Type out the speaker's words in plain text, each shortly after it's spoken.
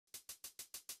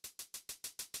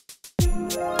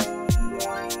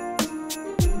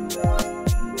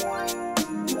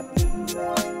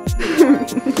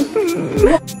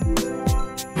Just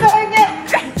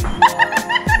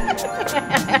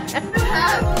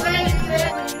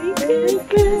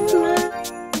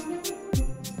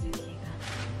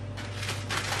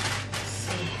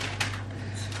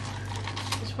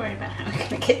worry about how I'm going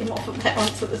to get them off of there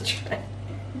onto the tray.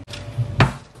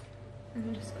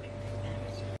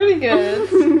 Pretty good.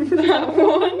 That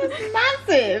one is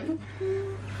massive.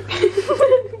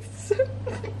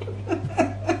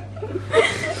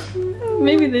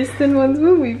 Maybe these thin ones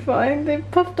will be fine. They've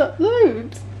puffed up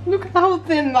loads. Look how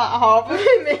thin that half of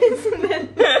him is.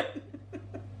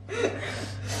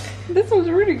 This one's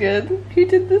really good. Who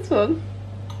did this one?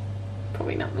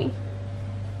 Probably not me.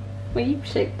 Well, you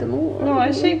shaped them all. No,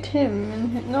 I shaped him.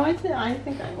 And no, I did. I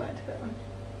think I worked it on.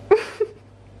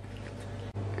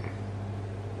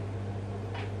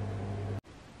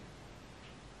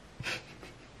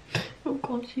 Oh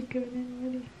god, she's going in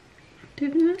already.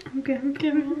 Didn't it? I'm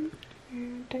going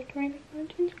Decorating my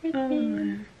gingerbread. Oh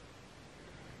no.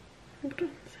 Hold on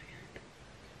a second.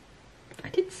 I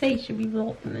did say should we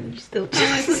vlog and then you still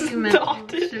I thought you meant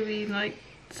started. should we like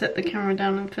set the camera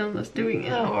down and film us doing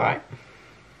it? Oh, alright.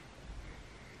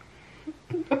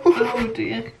 Oh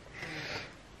dear.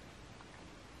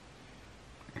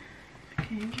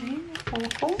 Okay.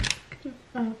 Awful.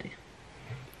 Oh dear.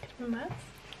 Get my maths.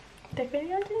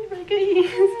 Decorating our gingerbread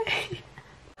cookies.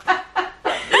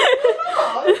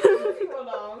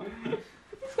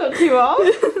 It's got two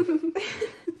arms.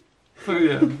 Oh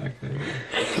yeah, okay.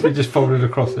 We just folded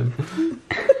across him.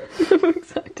 I'm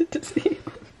excited to see it.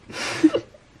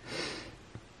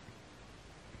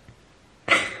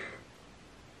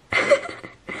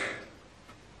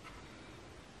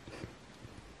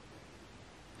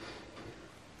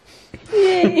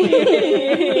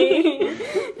 Yay!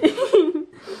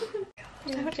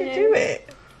 How do you do it?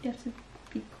 You have to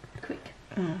be quick.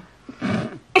 Oh.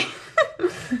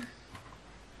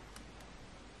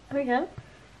 Oh yeah.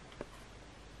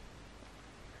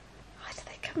 Why do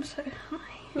they come so high?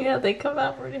 Yeah, they come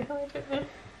out really high, don't they?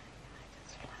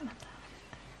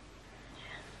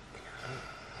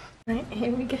 Right,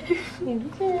 here we go. Here we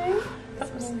go.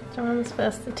 That was Joanne's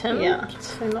first attempt. Yeah,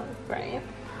 so not great.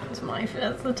 It's my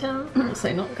first attempt.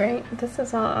 Also not great. This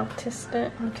is our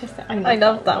artistic. I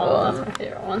love that one. That's my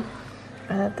favourite one.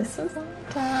 This is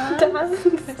Dad. Dad's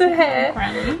the hair.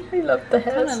 Granny. I love the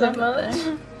hair Kinda so love it much.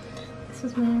 though. This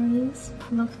was Mary's.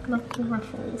 Love the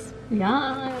ruffles. Yeah,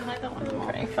 I like that one.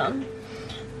 Very fun.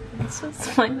 This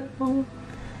was my little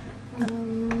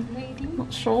lady.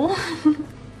 Not sure.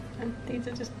 And these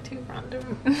are just two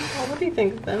random. Oh, what do you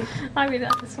think of them? I really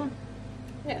like this one.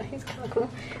 Yeah, he's kind of cool.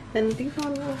 Then these are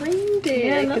little reindeer.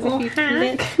 Yeah, Because little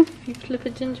if you flip a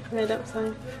gingerbread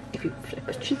upside, if you flip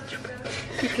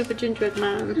a gingerbread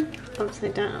man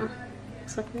upside down,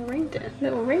 it's like a reindeer.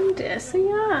 Little reindeer. So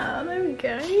yeah, there we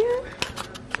go.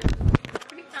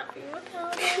 Pretty happy with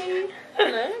that.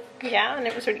 Hello. Yeah, and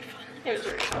it was really fun. It was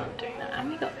really fun doing that. And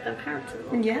we got the parents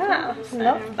involved. Yeah, So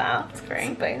love that. That's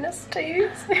great. It's a bonus too.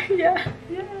 So yeah.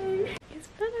 Yay! It's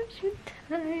photo shoot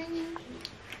time.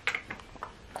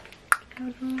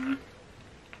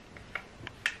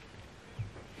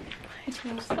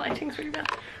 Lighting's really bad.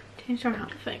 Change our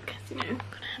outfit because you know,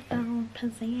 gonna have the little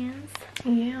pizzazz.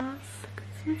 Yes.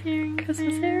 Christmas earrings.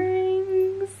 Christmas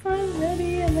earrings. I'm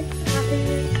ready. I'm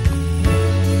excited.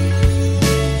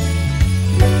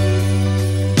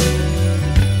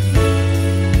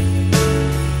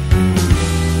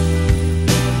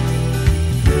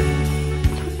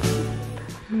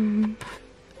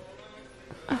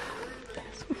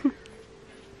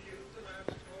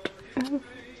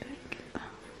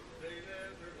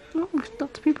 Oh,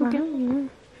 lots of people going.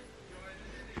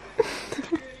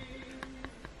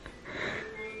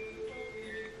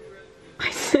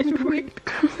 I said wait.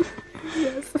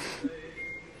 Yes.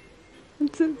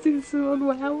 And since this one,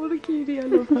 wow, what a cutie, I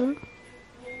love her.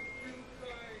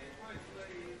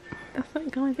 That's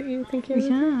that guy that you were thinking of.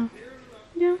 Yeah.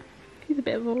 Yeah. He's a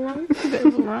bit of alright. It's a bit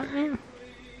of alright, yeah.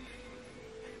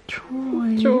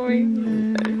 Troy. Troy.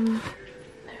 No.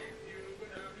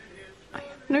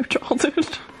 No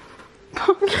childhood.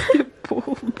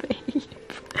 Basketball babe.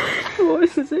 What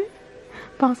is it?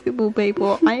 Basketball babe,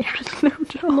 or I had no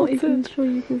I'm not even childhood. sure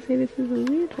you can say this is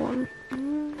a weird one. I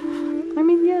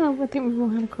mean, yeah, I think we've all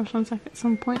had a crush on Zach at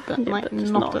some point, but Yeah, like but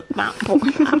just not not at that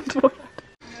point.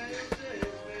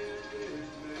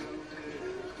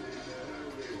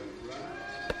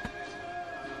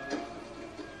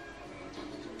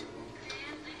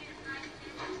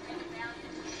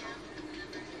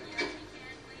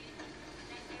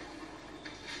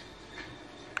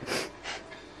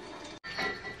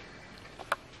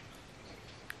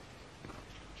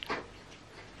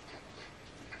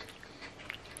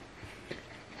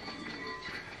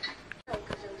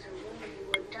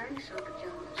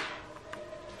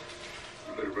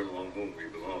 return along home where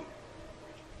you belong.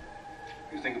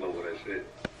 You think about what I said.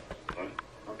 All right?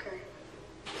 Okay.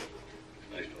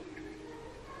 Nice talking to you.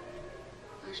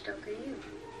 Nice talking to you.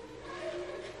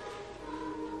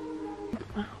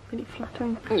 Wow, really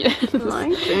flattering. Yeah,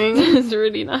 Lighting. this is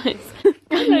really nice.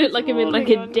 I look like I'm in like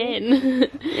a den.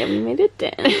 Yeah, we made a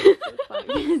den.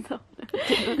 No,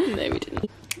 we didn't.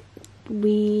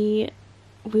 We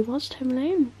watched Home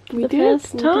Alone for the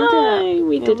first time.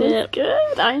 We did it.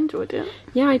 Good. I enjoyed it.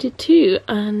 Yeah, I did too,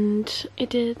 and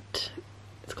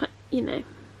it's quite, you know,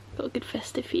 got a good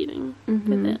festive feeling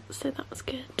with it, so that was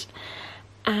good.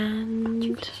 And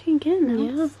You watching again?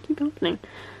 yeah, keep happening.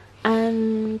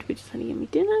 And we just had to give me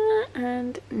dinner,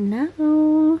 and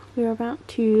now we're about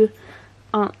to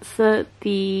answer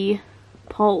the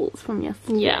polls from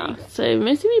yesterday. yeah, so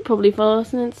most of you probably follow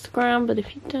us on Instagram, but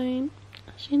if you don't,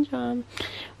 Ashley and Joanne,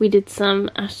 we did some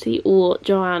Ashley or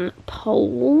Joanne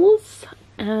polls,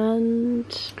 and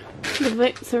the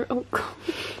votes are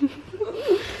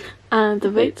and the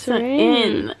votes are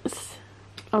in.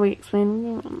 Are we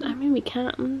explaining them? I mean we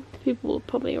can. People have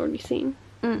probably already seen.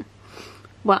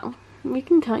 Well, we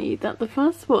can tell you that the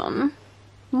first one,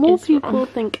 more It's people wrong.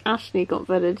 think Ashley got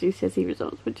better GCSE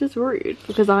results, which is rude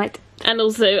because I did. And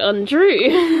also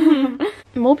untrue.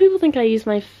 More people think I use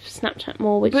my Snapchat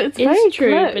more, which But it's is very true,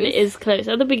 close. but it is close.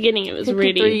 At the beginning it was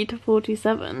 53 really... to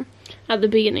 47. At the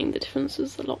beginning the difference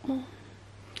was a lot more.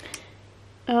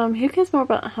 Who cares more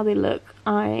about how they look?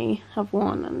 I have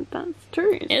one, and that's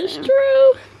true. It's so.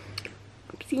 true.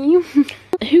 See?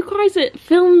 Who cries at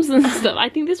films and stuff? I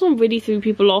think this one really threw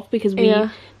people off because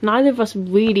neither of us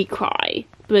really cry,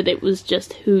 but it was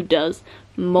just who does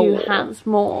more. Who has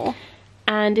more?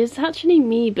 And it's actually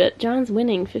me, but Joanne's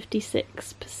winning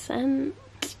 56%.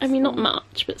 I mean, not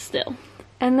much, but still.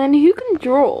 And then who can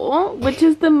draw, which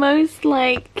is the most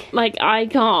like I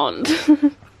can't.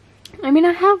 I mean,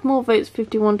 I have more votes,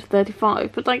 51 to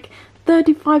 35, but like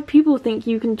 35 people think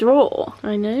you can draw.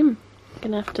 I know.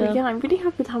 Gonna have to. But yeah, I'm really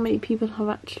happy with how many people have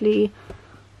actually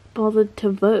bothered to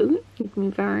vote. Makes me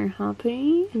very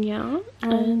happy. Yeah,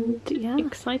 And yeah.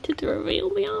 excited to reveal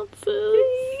the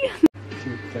answers.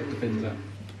 Take the bins out.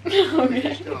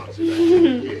 Okay.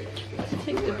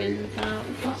 Take the bins out.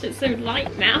 Gosh, it's so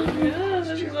light now. Yeah,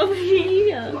 there's nothing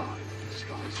here.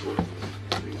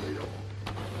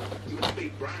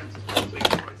 Big brands at big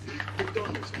prices.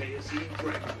 McDonald's, KFC, and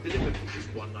Greg delivered for just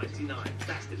 $1.99.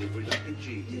 That's delivery like a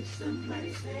G. Did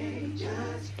somebody say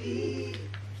just eat?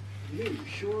 New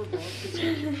Sure Bond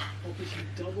Protection offers you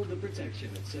double the protection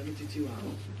at 72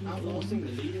 hours, outlasting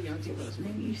the leading antiperspirant,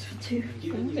 and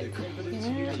giving you the confidence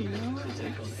you need to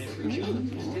take on every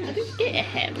challenge. I didn't get a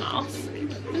hair mask.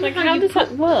 Like, how does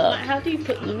that work? Like, how do you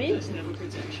put them in? Best ever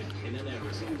protection in an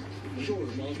aerosol. Sure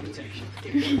Bond Protection.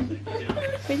 It won't let you down.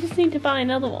 We just need to buy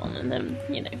another one, and then,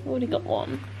 you know, we've already got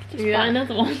one. Just Yeah. buy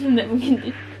another one, and then we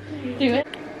can do it.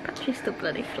 Battery's still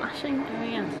bloody flashing. Oh,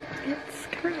 yeah. It's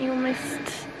currently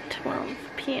almost 12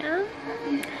 PM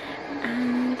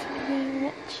and we're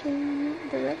watching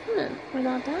The Revenant with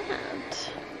our dad.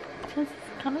 Which is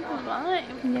kind of a vibe.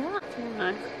 Yeah. It's really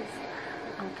nice because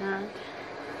our dad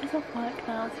is off work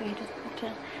now, so he just got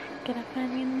to get up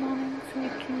early in the morning so we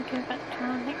can go back to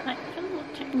our late night film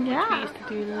watching. Yeah. Which we used to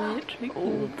do literally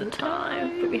all the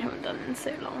time, but we haven't done in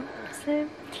so long. So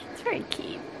it's very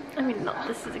cute. I mean, not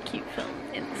this is a cute film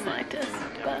in the slightest,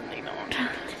 but not.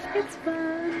 It's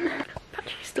fun.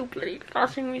 Battery's still bloody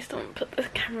flashing. We still haven't put the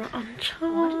camera on charge.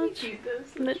 Why do you do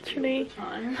this? Literally.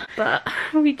 Time. But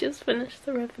we just finished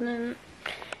The Revenant.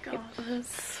 Gosh. It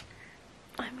was.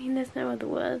 I mean, there's no other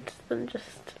words than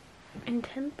just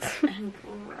intense. And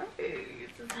gross.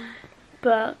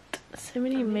 But so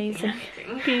many amazing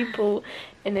people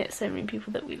in it. So many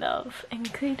people that we love,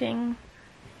 including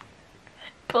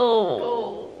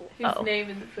Paul. Whose name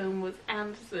in the film was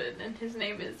Anderson, and his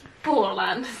name is Paul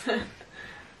Anderson.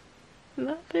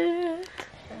 Love it.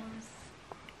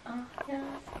 Oh yeah,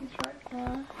 he's right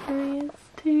there. Here he is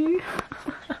too.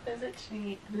 There's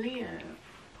actually Leo,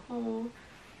 Paul,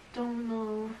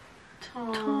 Donald,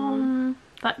 Tom, Tom.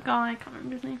 That guy, I can't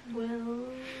remember his name. Will,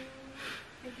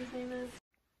 I think his name is.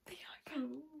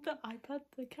 The iPad,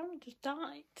 the camera just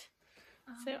died.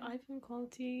 So iPhone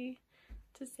quality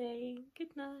to say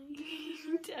good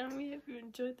night. And we hope you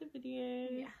enjoyed the video.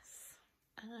 Yes.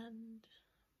 And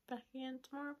back again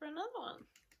tomorrow for another one.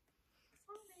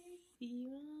 See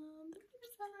you on the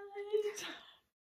flip side.